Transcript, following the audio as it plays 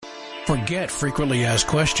Forget frequently asked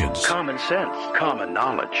questions. Common sense, common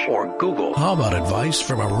knowledge, or Google. How about advice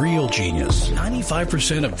from a real genius?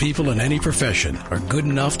 95% of people in any profession are good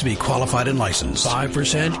enough to be qualified and licensed.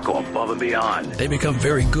 5% go above and beyond. They become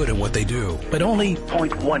very good at what they do, but only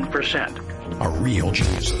 0.1% are real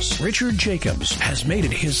geniuses. Richard Jacobs has made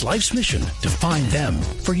it his life's mission to find them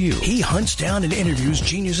for you. He hunts down and interviews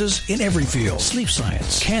geniuses in every field: sleep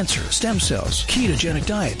science, cancer, stem cells, ketogenic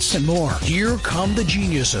diets, and more. Here come the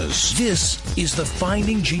geniuses. This is the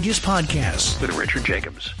Finding Genius Podcast with Richard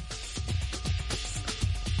Jacobs.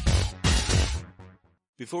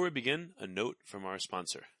 Before we begin, a note from our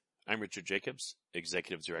sponsor. I'm Richard Jacobs,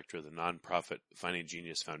 Executive Director of the nonprofit Finding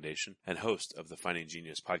Genius Foundation and host of the Finding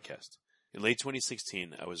Genius Podcast. In late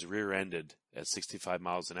 2016, I was rear-ended at 65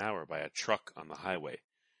 miles an hour by a truck on the highway,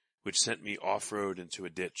 which sent me off-road into a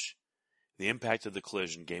ditch. The impact of the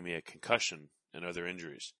collision gave me a concussion and other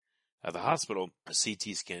injuries. At the hospital, a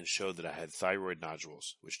CT scan showed that I had thyroid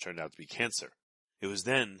nodules, which turned out to be cancer. It was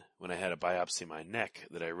then, when I had a biopsy of my neck,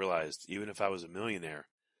 that I realized even if I was a millionaire,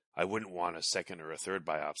 I wouldn't want a second or a third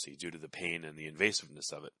biopsy due to the pain and the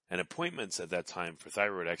invasiveness of it. And appointments at that time for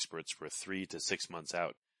thyroid experts were 3 to 6 months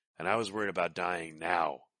out. And I was worried about dying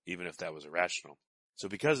now, even if that was irrational. So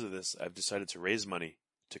because of this, I've decided to raise money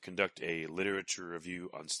to conduct a literature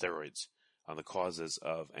review on steroids, on the causes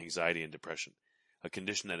of anxiety and depression, a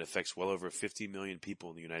condition that affects well over 50 million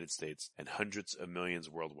people in the United States and hundreds of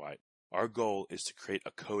millions worldwide. Our goal is to create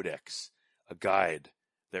a codex, a guide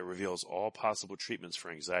that reveals all possible treatments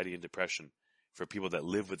for anxiety and depression for people that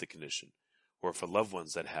live with the condition, or for loved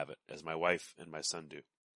ones that have it, as my wife and my son do.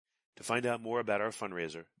 To find out more about our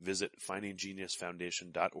fundraiser, visit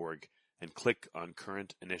findinggeniusfoundation.org and click on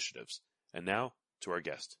current initiatives. And now, to our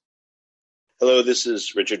guest. Hello, this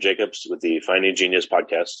is Richard Jacobs with the Finding Genius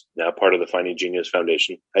Podcast, now part of the Finding Genius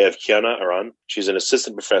Foundation. I have Kiana Aran. She's an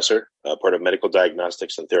assistant professor, part of medical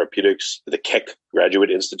diagnostics and therapeutics at the Keck Graduate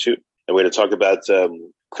Institute. And we're going to talk about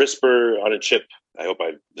CRISPR on a chip. I hope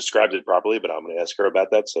I described it properly, but I'm going to ask her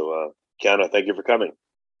about that. So, Kiana, thank you for coming.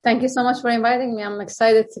 Thank you so much for inviting me. I'm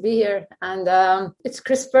excited to be here. And it's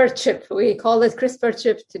CRISPR chip. We call it CRISPR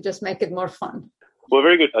chip to just make it more fun. Well,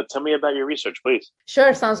 very good. Tell me about your research, please.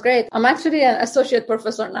 Sure. Sounds great. I'm actually an associate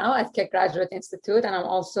professor now at Keck Graduate Institute, and I'm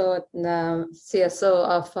also the CSO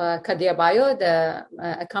of Kadia Bio,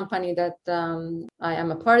 a company that I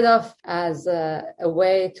am a part of, as a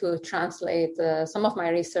way to translate some of my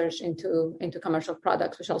research into commercial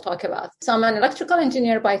products, which I'll talk about. So I'm an electrical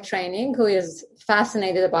engineer by training who is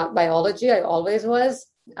fascinated about biology. I always was.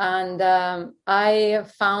 And I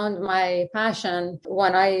found my passion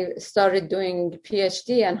when I started doing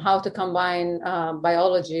PhD and how to combine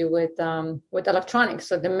biology with electronics.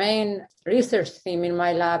 So the main research theme in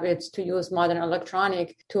my lab is to use modern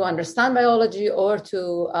electronic to understand biology or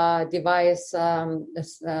to devise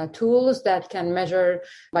tools that can measure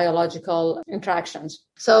biological interactions.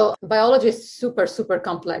 So biology is super, super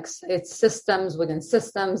complex. It's systems within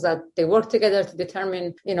systems that they work together to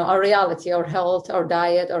determine, our reality, our health, our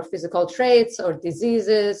diet, our physical traits, or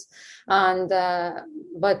diseases, and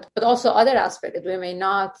but also other aspects that we may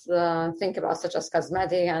not think about, such as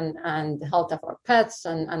cosmetic and health of our pets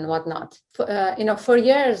and whatnot. For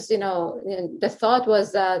years, the thought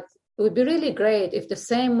was that it would be really great if the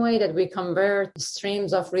same way that we convert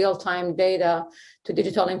streams of real-time data to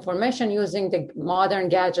digital information using the modern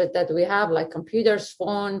gadget that we have, like computers,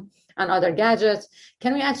 phone, and other gadgets,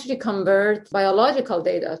 can we actually convert biological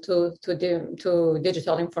data to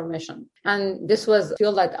digital information? And this was a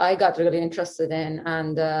field that I got really interested in,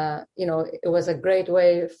 and it was a great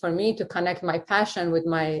way for me to connect my passion with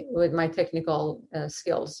my technical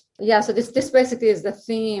skills. Yeah, so this basically is the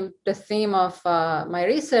theme of my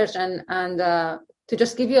research, and to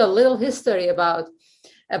just give you a little history about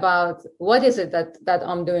what is it that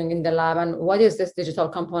I'm doing in the lab and what is this digital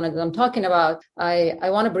component that I'm talking about. I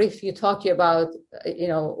want to briefly talk to you about,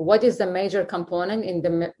 what is the major component in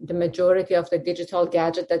the majority of the digital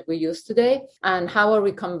gadget that we use today, and how are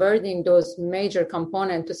we converting those major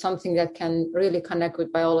components to something that can really connect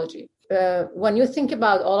with biology. When you think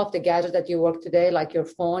about all of the gadgets that you work today, like your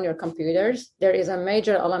phone, your computers, there is a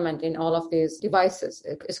major element in all of these devices.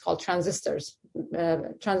 It's called transistors.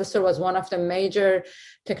 Transistor was one of the major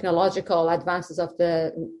technological advances of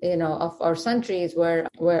our centuries, where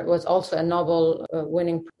it was also a Nobel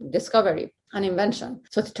winning discovery. An invention.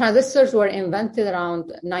 So the transistors were invented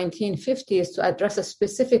around 1950s to address a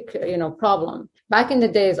specific, problem. Back in the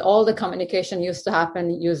days, all the communication used to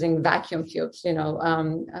happen using vacuum tubes.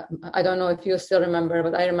 I don't know if you still remember,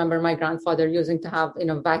 but I remember my grandfather using to have,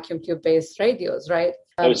 vacuum tube based radios, right?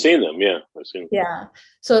 I've seen them. Yeah, I've seen them. Yeah.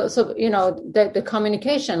 So the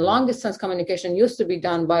communication, long distance communication, used to be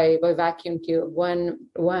done by vacuum tube. When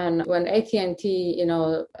AT&T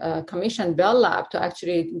commissioned Bell Lab to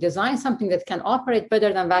actually design something that can operate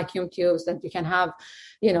better than vacuum tubes, that you can have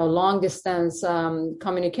long distance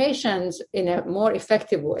communications in a more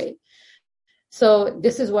effective way. So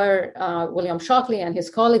this is where William Shockley and his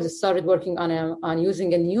colleagues started working on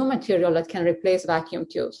using a new material that can replace vacuum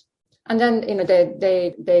tubes. And then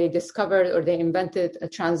they discovered, or they invented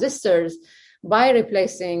transistors by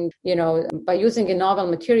replacing, by using a novel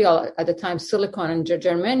material at the time, silicon and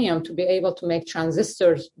germanium, to be able to make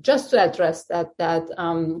transistors just to address that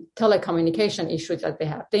telecommunication issues that they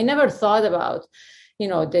have. They never thought about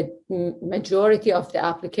the majority of the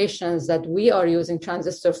applications that we are using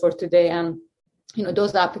transistors for today, and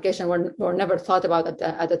those applications were never thought about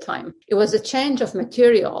at the time. It was a change of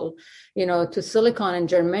material, to silicon and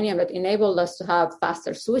germanium that enabled us to have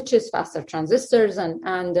faster switches, faster transistors,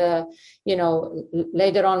 and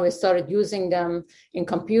later on we started using them in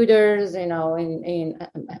computers, and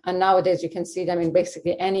nowadays you can see them in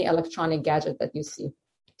basically any electronic gadget that you see.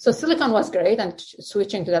 So silicon was great, and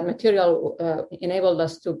switching to that material enabled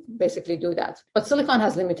us to basically do that. But silicon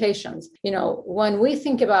has limitations. When we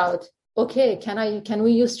think about, okay, can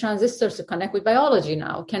we use transistors to connect with biology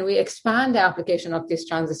now? Can we expand the application of these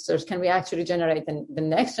transistors? Can we actually generate the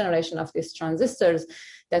next generation of these transistors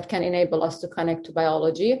that can enable us to connect to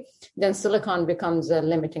biology? Then silicon becomes a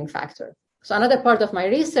limiting factor. So another part of my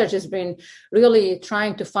research has been really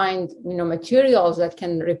trying to find, materials that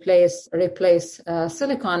can replace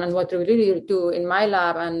silicon. And what we really do in my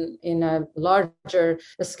lab and in a larger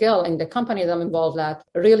scale in the company that I'm involved at,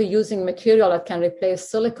 really using material that can replace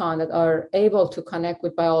silicon that are able to connect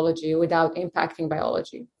with biology without impacting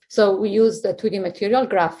biology. So we use the 2D material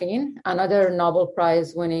graphene, another Nobel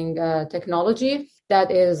Prize winning technology. That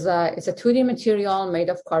is, it's a 2D material made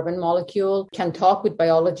of carbon molecule, can talk with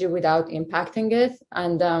biology without impacting it.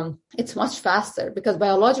 And it's much faster, because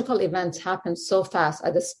biological events happen so fast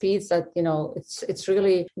at the speeds that, it's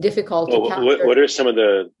really difficult to capture. What are some of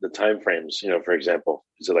the time frames, for example?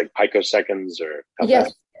 Is it like picoseconds or how Yes.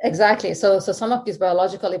 fast? Exactly. So some of these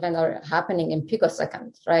biological events are happening in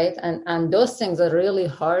picoseconds, right? And those things are really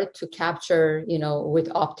hard to capture, with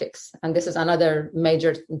optics. And this is another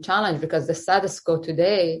major challenge, because the status quo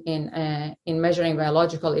today in measuring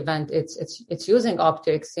biological event, it's using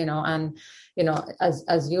optics, and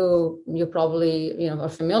as you probably are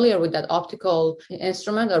familiar with, that optical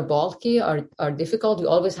instrument are bulky, are difficult. You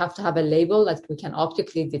always have to have a label that we can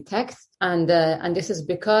optically detect, and this is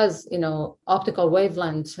because optical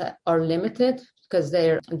wavelengths are limited, because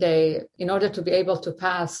they in order to be able to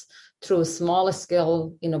pass through smaller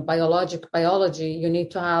scale, biology, you need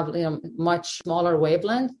to have, much smaller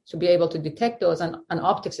wavelength to be able to detect those, and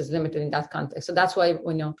optics is limited in that context. So that's why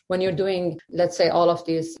when you're doing, let's say, all of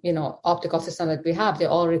these, optical systems that we have, they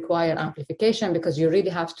all require amplification, because you really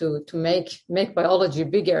have to make biology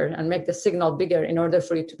bigger and make the signal bigger in order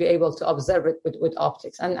for you to be able to observe it with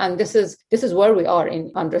optics. And this is where we are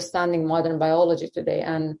in understanding modern biology today.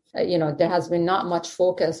 And, there has been not much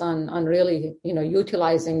focus on really,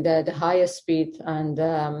 utilizing the highest speed and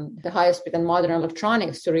modern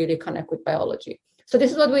electronics to really connect with biology. So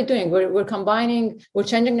this is what we're doing. We're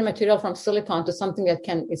changing the material from silicon to something that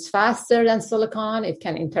it's faster than silicon. It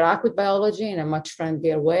can interact with biology in a much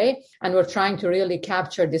friendlier way. And we're trying to really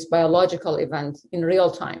capture this biological event in real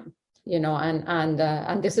time,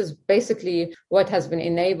 and this is basically what has been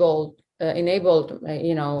enabled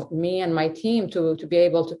me and my team to be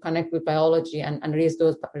able to connect with biology and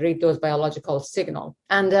read those biological signals.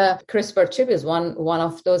 And CRISPR chip is one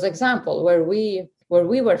of those examples where we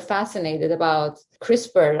were fascinated about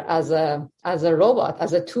CRISPR as a robot,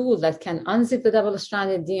 as a tool that can unzip the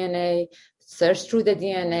double-stranded DNA, search through the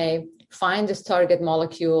DNA, find its target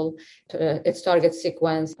molecule, its target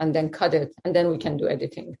sequence, and then cut it, and then we can do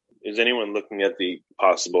editing. Is anyone looking at the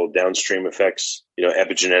possible downstream effects,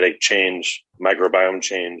 epigenetic change, microbiome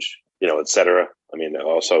change, et cetera? I mean,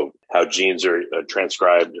 also how genes are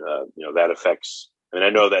transcribed, that affects. I mean,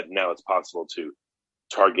 I know that now it's possible to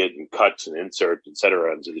target and cut and insert, et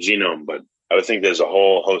cetera, into the genome, but I would think there's a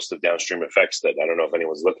whole host of downstream effects that I don't know if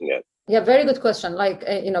anyone's looking at. Yeah, very good question.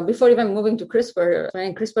 Before even moving to CRISPR,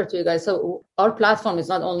 explaining CRISPR to you guys. So our platform is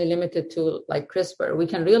not only limited to CRISPR. We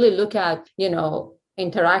can really look at,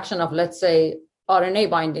 interaction of, let's say, RNA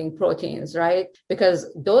binding proteins, right? Because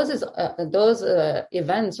those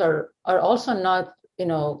events are also not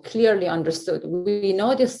clearly understood. We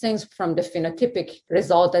know these things from the phenotypic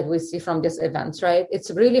result that we see from these events, right?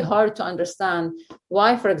 It's really hard to understand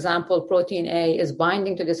why, for example, protein A is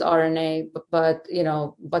binding to this RNA,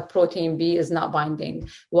 but protein B is not binding.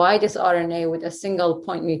 Why this RNA with a single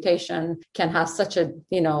point mutation can have such a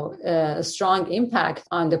strong impact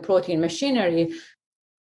on the protein machinery.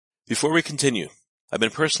 Before we continue, I've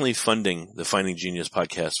been personally funding the Finding Genius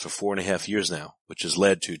podcast for 4.5 years now, which has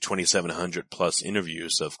led to 2,700 plus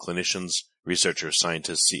interviews of clinicians, researchers,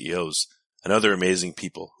 scientists, CEOs, and other amazing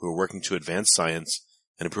people who are working to advance science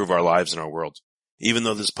and improve our lives and our world. Even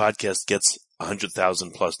though this podcast gets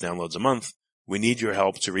 100,000 plus downloads a month, we need your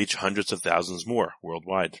help to reach hundreds of thousands more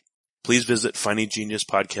worldwide. Please visit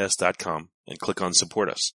findinggeniuspodcast.com and click on Support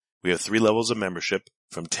Us. We have 3 levels of membership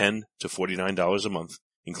from $10 to $49 a month,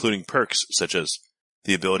 including perks such as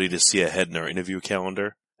the ability to see ahead in our interview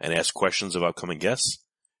calendar and ask questions of upcoming guests,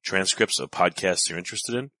 transcripts of podcasts you're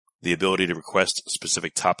interested in, the ability to request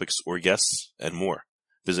specific topics or guests, and more.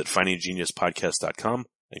 Visit findinggeniuspodcast.com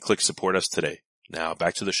and click Support Us today. Now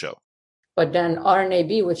back to the show. But then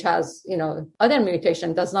RNA-B, which has, other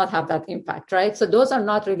mutation, does not have that impact, right? So those are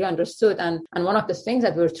not really understood. And one of the things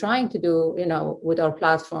that we're trying to do, with our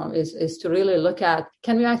platform is to really look at,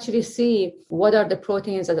 can we actually see what are the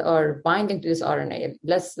proteins that are binding to this RNA?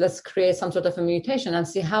 Let's create some sort of a mutation and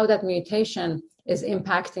see how that mutation is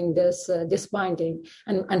impacting this binding,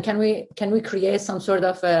 and can we create some sort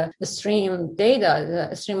of a stream of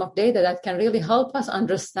data that can really help us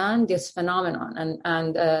understand this phenomenon,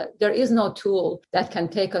 and there is no tool that can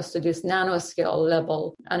take us to this nanoscale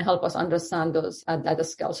level and help us understand those at that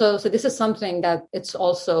scale. So this is something that it's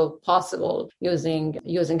also possible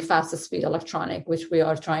using fast speed electronic, which we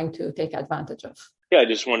are trying to take advantage of. Yeah, I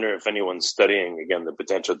just wonder if anyone's studying, again, the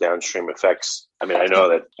potential downstream effects. I mean, I know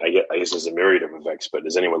that I guess there's a myriad of effects, but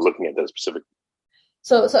is anyone looking at that specific?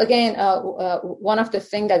 So again, one of the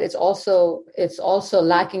things that it's also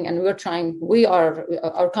lacking, and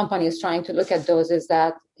our company is trying to look at those, is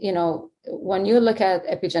that, when you look at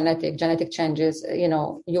genetic changes, you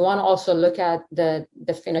want to also look at the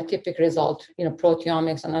phenotypic result,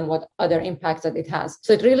 proteomics, and then what other impacts that it has.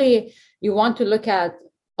 So it really, you want to look at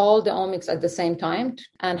all the omics at the same time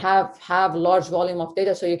and have large volume of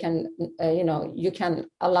data, so you can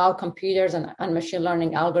allow computers and machine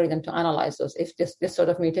learning algorithm to analyze those. If this sort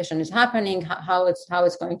of mutation is happening, how it's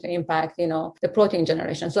going to impact the protein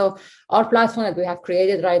generation. So our platform that we have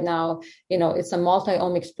created right now, it's a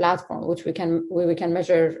multi-omics platform, which we can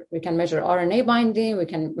measure RNA binding, we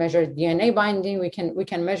can measure DNA binding, we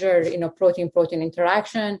can measure protein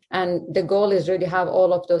interaction, and the goal is really have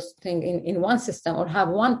all of those things in one system, or have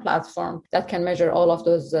one platform that can measure all of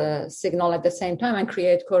those signal at the same time and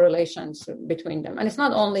create correlations between them. And it's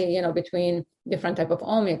not only between different type of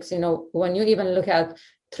omics. When you even look at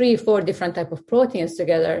 3-4 different type of proteins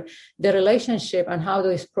together, the relationship and how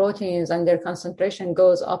those proteins and their concentration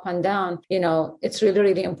goes up and down, it's really,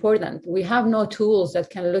 really important. We have no tools that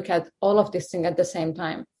can look at all of these things at the same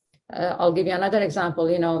time. I'll give you another example.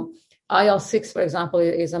 IL-6, for example,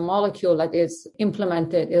 is a molecule that is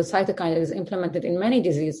implemented, is a cytokine that is implemented in many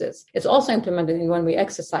diseases. It's also implemented in when we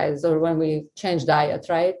exercise or when we change diet,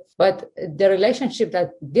 right? But the relationship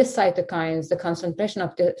that this cytokines, the concentration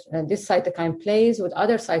of this cytokine plays with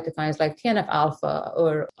other cytokines like TNF-alpha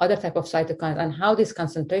or other type of cytokines, and how this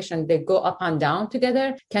concentration, they go up and down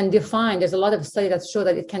together, can define, there's a lot of studies that show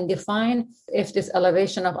that it can define if this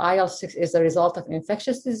elevation of IL-6 is a result of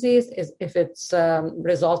infectious disease, if it's a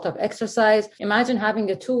result of exercise. Imagine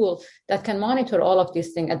having a tool that can monitor all of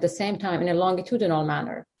these things at the same time in a longitudinal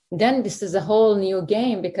manner. Then this is a whole new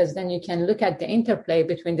game, because then you can look at the interplay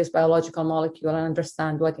between this biological molecule and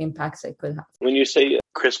understand what impacts it could have. When you say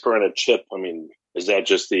CRISPR on a chip, I mean, is that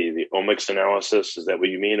just the omics analysis? Is that what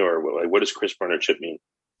you mean? Or what does CRISPR on a chip mean?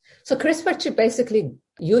 So CRISPR chip basically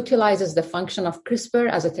utilizes the function of CRISPR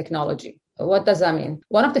as a technology. What does that mean?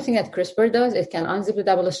 One of the things that CRISPR does, it can unzip the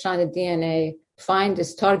double-stranded DNA, find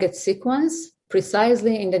this target sequence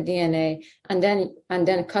precisely in the DNA, and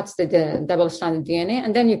then cuts the double-stranded DNA,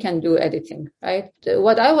 and then you can do editing, right?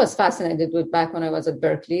 What I was fascinated with back when I was at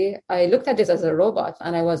Berkeley, I looked at this as a robot,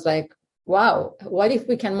 and I was like, wow, what if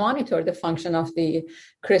we can monitor the function of the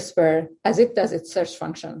CRISPR as it does its search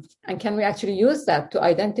function? And can we actually use that to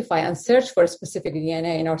identify and search for a specific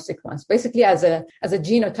DNA in our sequence, basically as a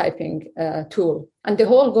genotyping tool? And the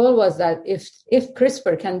whole goal was that if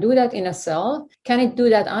CRISPR can do that in a cell, can it do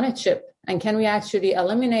that on a chip? And can we actually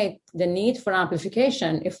eliminate the need for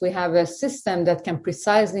amplification if we have a system that can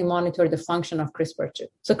precisely monitor the function of CRISPR chip?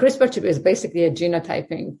 So CRISPR chip is basically a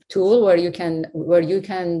genotyping tool where you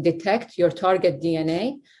can detect your target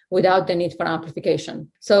DNA without the need for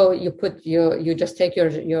amplification. So you just take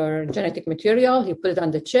your genetic material, you put it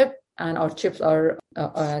on the chip, and our chips are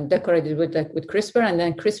decorated with CRISPR, and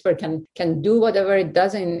then CRISPR can do whatever it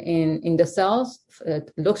does in the cells.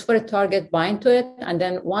 It looks for a target, bind to it, and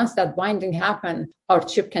then once that binding happens, our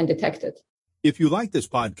chip can detect it. If you like this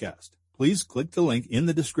podcast, please click the link in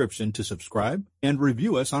the description to subscribe and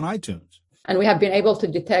review us on iTunes. And we have been able to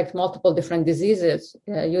detect multiple different diseases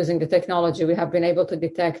using the technology. We have been able to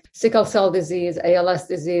detect sickle cell disease, ALS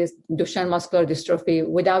disease, Duchenne muscular dystrophy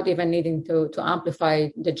without even needing to amplify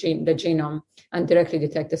the genome and directly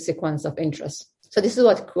detect the sequence of interest. So this is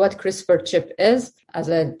what CRISPR chip is as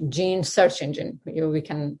a gene search engine, we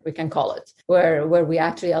can call it, where we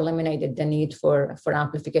actually eliminated the need for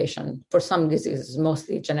amplification for some diseases,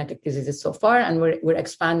 mostly genetic diseases so far, and we're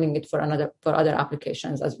expanding it for other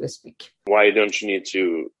applications as we speak. Why don't you need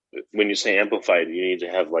to, when you say amplified, you need to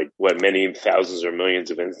have many thousands or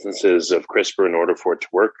millions of instances of CRISPR in order for it to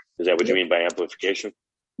work? Is that what you mean by amplification?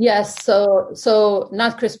 Yes, so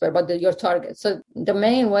not CRISPR, but your target. So the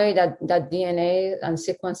main way that DNA and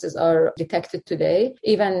sequences are detected today,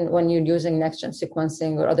 even when you're using next-gen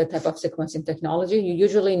sequencing or other type of sequencing technology, you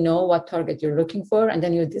usually know what target you're looking for, and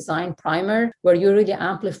then you design primer where you really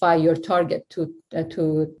amplify your target to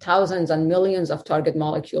thousands and millions of target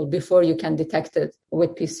molecule before you can detect it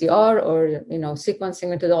with PCR or sequencing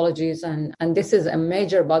methodologies, and this is a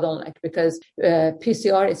major bottleneck because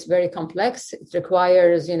PCR is very complex. It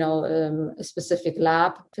requires specific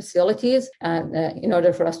lab facilities, and in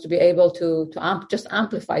order for us to be able to just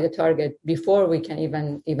amplify the target before we can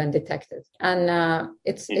even detect it, and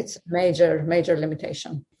it's major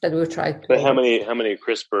limitation that we try to. But how many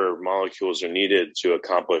CRISPR molecules are needed to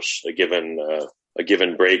accomplish a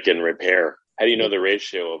given break and repair? How do you know the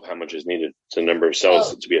ratio of how much is needed to the number of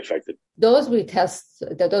cells to be affected? Those we test,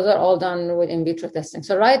 those are all done with in vitro testing.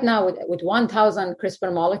 So right now with 1,000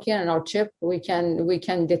 CRISPR molecule in our chip, we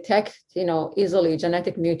can detect, easily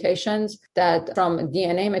genetic mutations that from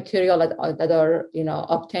DNA material that are,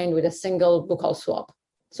 obtained with a single buccal swab.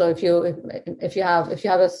 So if you have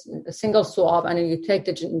a single swab and you take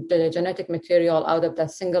the genetic material out of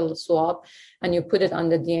that single swab and you put it on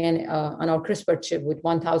the DNA on our CRISPR chip with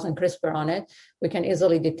 1,000 CRISPR on it, we can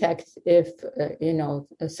easily detect if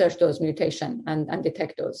search those mutation and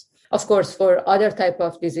detect those. Of course, for other type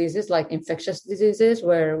of diseases like infectious diseases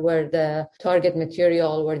where the target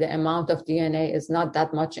material, where the amount of DNA is not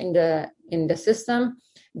that much in the system,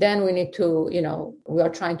 then we need to, we are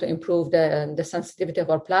trying to improve the sensitivity of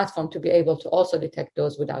our platform to be able to also detect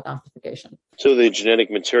those without amplification. So the genetic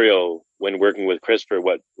material, when working with CRISPR,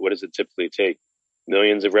 what does it typically take?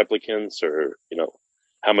 Millions of replicants, or,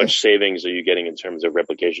 how much savings are you getting in terms of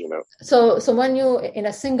replication amount? So when you, in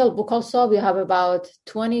a single buccal swab, you have about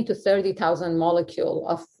 20 to 30,000 molecule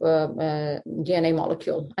of DNA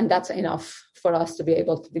molecule, and that's enough for us to be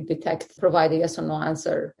able to detect, provide a yes or no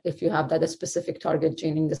answer if you have that a specific target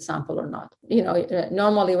gene in the sample or not.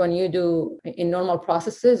 Normally when you do in normal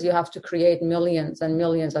processes, you have to create millions and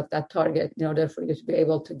millions of that target in order for you to be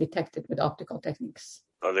able to detect it with optical techniques.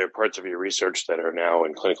 Are there parts of your research that are now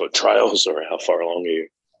in clinical trials, or how far along are you?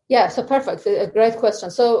 Yeah, so perfect. A great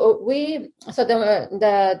question. So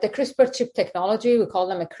the CRISPR chip technology, we call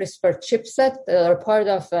them a CRISPR chipset. They're part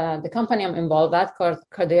of the company I'm involved at called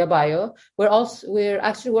Bio. We're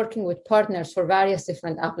actually working with partners for various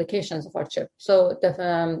different applications of our chip. So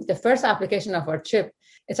the first application of our chip,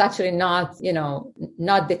 it's actually not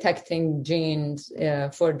detecting genes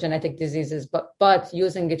for genetic diseases, but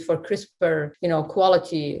using it for CRISPR,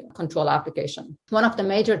 quality control application. One of the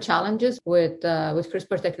major challenges with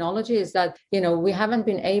CRISPR technology is that, we haven't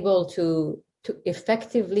been able to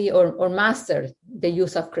effectively or master the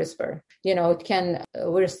use of CRISPR.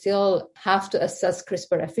 We still have to assess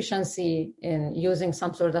CRISPR efficiency in using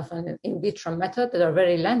some sort of an in vitro method that are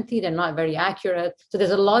very lengthy, they're not very accurate. So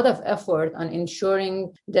there's a lot of effort on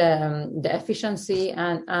ensuring the efficiency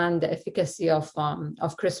and the efficacy of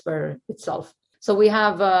CRISPR itself. So we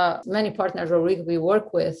have many partners we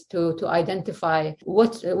work with to identify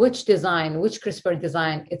which CRISPR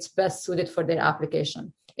design it's best suited for their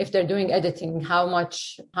application. If they're doing editing, how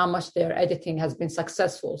much their editing has been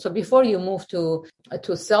successful. So before you move to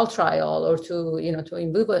cell trial or to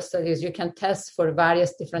in vivo studies, you can test for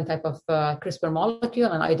various different type of CRISPR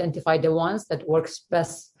molecule and identify the ones that works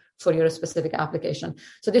best for your specific application.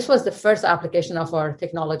 So this was the first application of our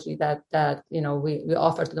technology that we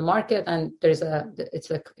offer to the market, and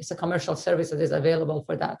it's a commercial service that is available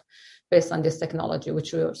for that based on this technology,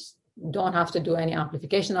 which we don't have to do any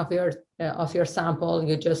amplification of your sample.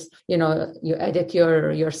 You just you edit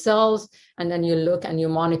your cells, and then you look and you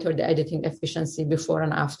monitor the editing efficiency before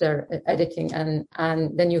and after editing,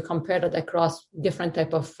 and then you compare it across different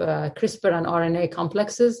type of CRISPR and RNA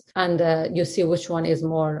complexes, and you see which one is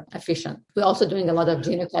more efficient. We're also doing a lot of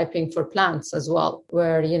genotyping for plants as well,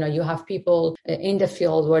 where you have people in the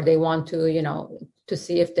field where they want to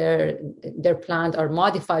see if their plant are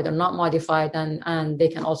modified or not modified, and they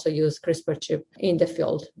can also use CRISPR chip in the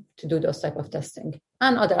field to do those type of testing,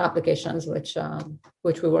 and other applications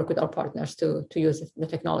which we work with our partners to use the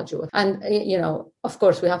technology with. And of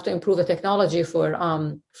course, we have to improve the technology for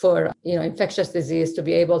infectious disease to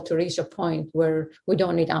be able to reach a point where we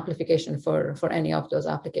don't need amplification for any of those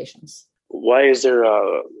applications. Why is there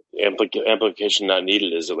amplification not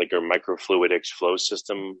needed? Is it like a microfluidics flow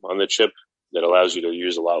system on the chip that allows you to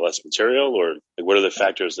use a lot less material, or what are the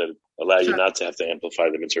factors that allow you not to have to amplify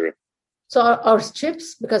the material? So our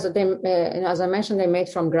chips, because as I mentioned, they're made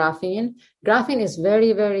from graphene. Graphene is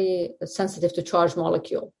very, very sensitive to charged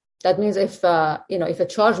molecule. That means if a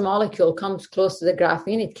charged molecule comes close to the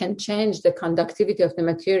graphene, it can change the conductivity of the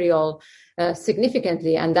material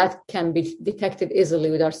significantly, and that can be detected easily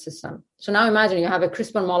with our system. So now imagine you have a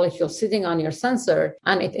CRISPR molecule sitting on your sensor,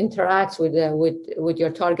 and it interacts with your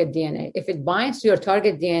target DNA. If it binds to your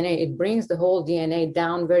target DNA, it brings the whole DNA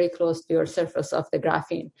down very close to your surface of the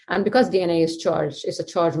graphene. And because DNA is charged, it's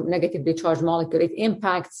a negatively charged molecule, it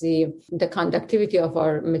impacts the conductivity of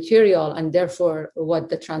our material, and therefore what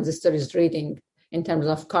the transistor is reading in terms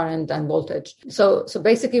of current and voltage. So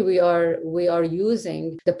basically we are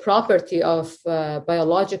using the property of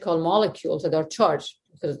biological molecules that are charged,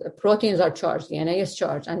 because proteins are charged, DNA is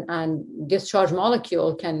charged, and this charged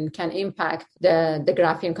molecule can impact the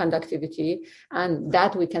graphene conductivity, and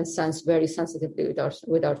that we can sense very sensitively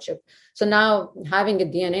with our chip. So now having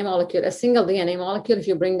a single DNA molecule, if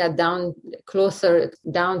you bring that down closer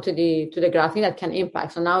down to the graphene, that can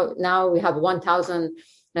impact. So now we have 1,000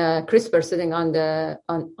 CRISPR sitting on the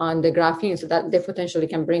graphene, so that they potentially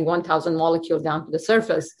can bring 1,000 molecules down to the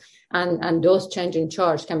surface, and those changing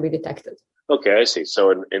charge can be detected. Okay, I see.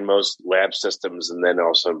 So in most lab systems, and then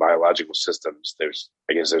also in biological systems, there's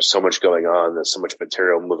so much going on, there's so much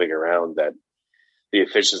material moving around that the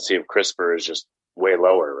efficiency of CRISPR is just way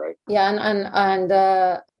lower, right? Yeah,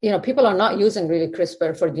 and people are not using really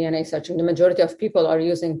CRISPR for DNA searching. The majority of people are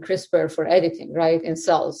using CRISPR for editing, right, in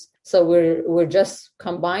cells. So we're just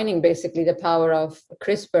combining basically the power of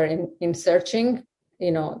CRISPR in searching,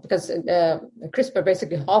 because CRISPR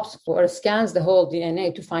basically hops or scans the whole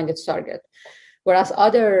DNA to find its target. Whereas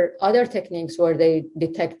other techniques where they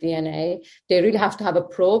detect DNA, they really have to have a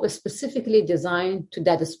probe specifically designed to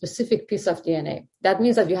that specific piece of DNA. That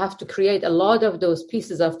means that you have to create a lot of those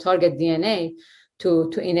pieces of target DNA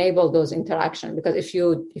to enable those interactions. Because if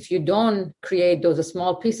you don't create those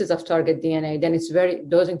small pieces of target DNA, then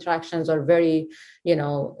those interactions are very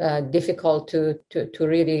difficult to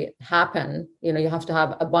really happen. You have to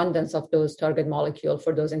have abundance of those target molecules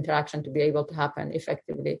for those interactions to be able to happen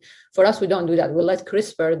effectively. For us, we don't do that. We let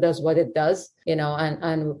CRISPR does what it does,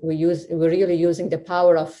 and we're really using the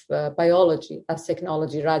power of biology as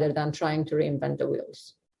technology rather than trying to reinvent the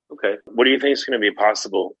wheels. Okay. What do you think is going to be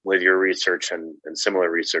possible with your research and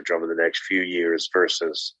similar research over the next few years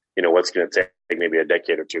versus, what's going to take maybe a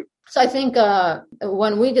decade or two? So I think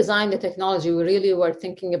when we designed the technology, we really were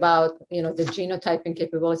thinking about, the genotyping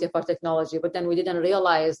capability of our technology, but then we didn't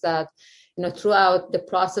realize that, throughout the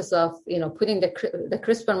process of, putting the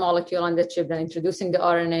CRISPR molecule on the chip and introducing the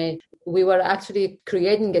RNA, we were actually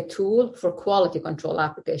creating a tool for quality control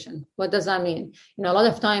application. What does that mean? A lot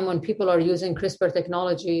of time when people are using CRISPR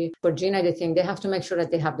technology for gene editing, they have to make sure that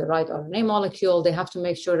they have the right RNA molecule. They have to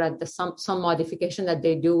make sure that some modification that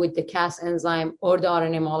they do with the Cas enzyme or the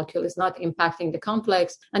RNA molecule is not impacting the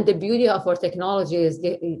complex. And the beauty of our technology is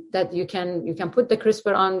that you can put the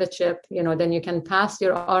CRISPR on the chip, then you can pass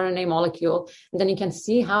your RNA molecule, and then you can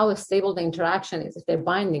see how stable the interaction is, if they're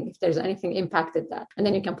binding, if there's anything impacted that. And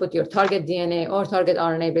then you can put your target DNA or target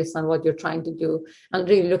RNA based on what you're trying to do, and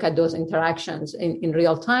really look at those interactions in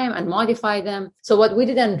real time and modify them. So what we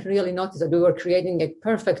didn't really notice that we were creating a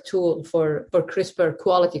perfect tool for CRISPR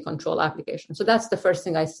quality control application. So that's the first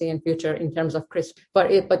thing I see in future in terms of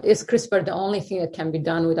CRISPR. But is CRISPR the only thing that can be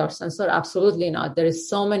done with our sensor? Absolutely not. There is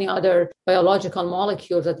so many other biological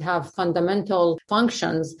molecules that have fundamental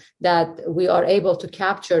functions that we are able to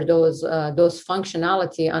capture those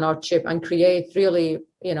functionality on our chip and create really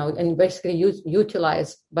and basically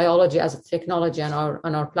utilize biology as a technology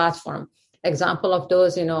on our platform. Example of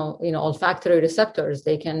those, olfactory receptors,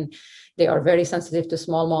 they are very sensitive to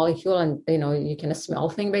small molecule, and you can smell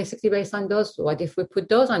things basically based on those. So what if we put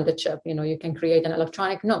those on the chip? You can create an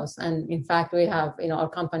electronic nose. And in fact, we have, our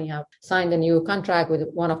company have signed a new contract with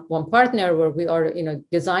one partner where we are,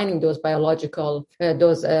 designing those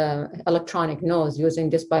electronic nose using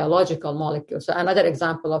this biological molecule. So another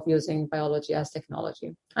example of using biology as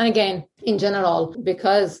technology. And again, in general,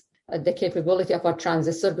 because the capability of our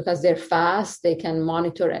transistor, because they're fast, they can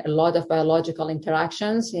monitor a lot of biological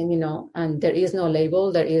interactions, and there is no label,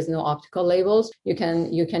 there is no optical labels. You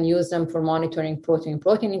can use them for monitoring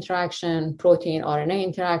protein-protein interaction, protein RNA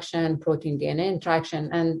interaction, protein DNA interaction,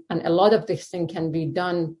 and a lot of this thing can be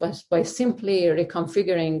done by simply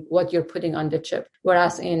reconfiguring what you're putting on the chip.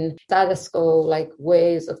 Whereas in status quo, like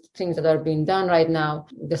ways of things that are being done right now,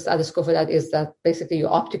 the status quo for that is that basically you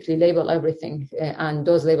optically label everything, and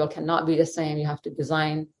those labels cannot be the same. You have to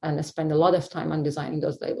design and spend a lot of time on designing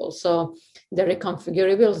those labels. So the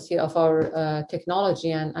reconfigurability of our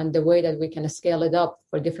technology and the way that we can scale it up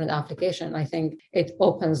for different applications, I think it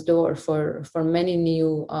opens door for many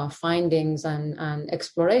new findings and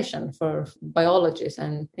exploration for biologists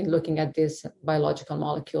and in looking at these biological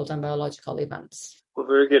molecules and biological events. Well,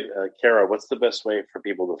 very good. Kara, what's the best way for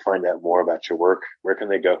people to find out more about your work? Where can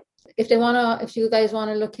they go? If you guys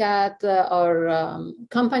want to look at our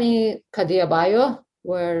company, Kadia Bio,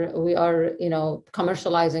 where we are,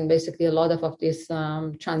 commercializing basically a lot of this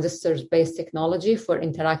transistors-based technology for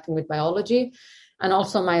interacting with biology. And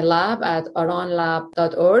also my lab at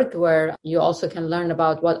aranlab.org, where you also can learn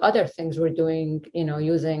about what other things we're doing,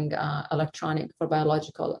 using electronic for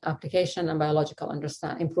biological application and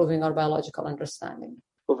improving our biological understanding.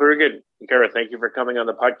 Well, very good. Kara, thank you for coming on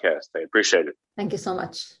the podcast. I appreciate it. Thank you so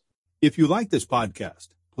much. If you like this podcast,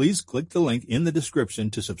 please click the link in the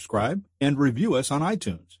description to subscribe and review us on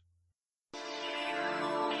iTunes.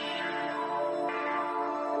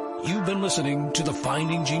 You've been listening to the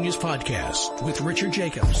Finding Genius podcast with Richard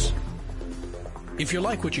Jacobs. If you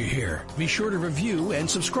like what you hear, be sure to review and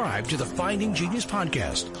subscribe to the Finding Genius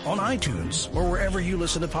podcast on iTunes or wherever you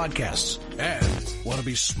listen to podcasts. And want to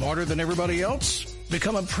be smarter than everybody else?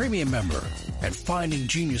 Become a premium member at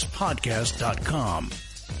findinggeniuspodcast.com.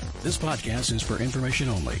 This podcast is for information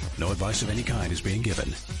only. No advice of any kind is being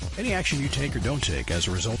given. Any action you take or don't take as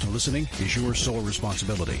a result of listening is your sole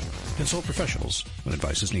responsibility. Consult professionals when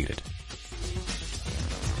advice is needed.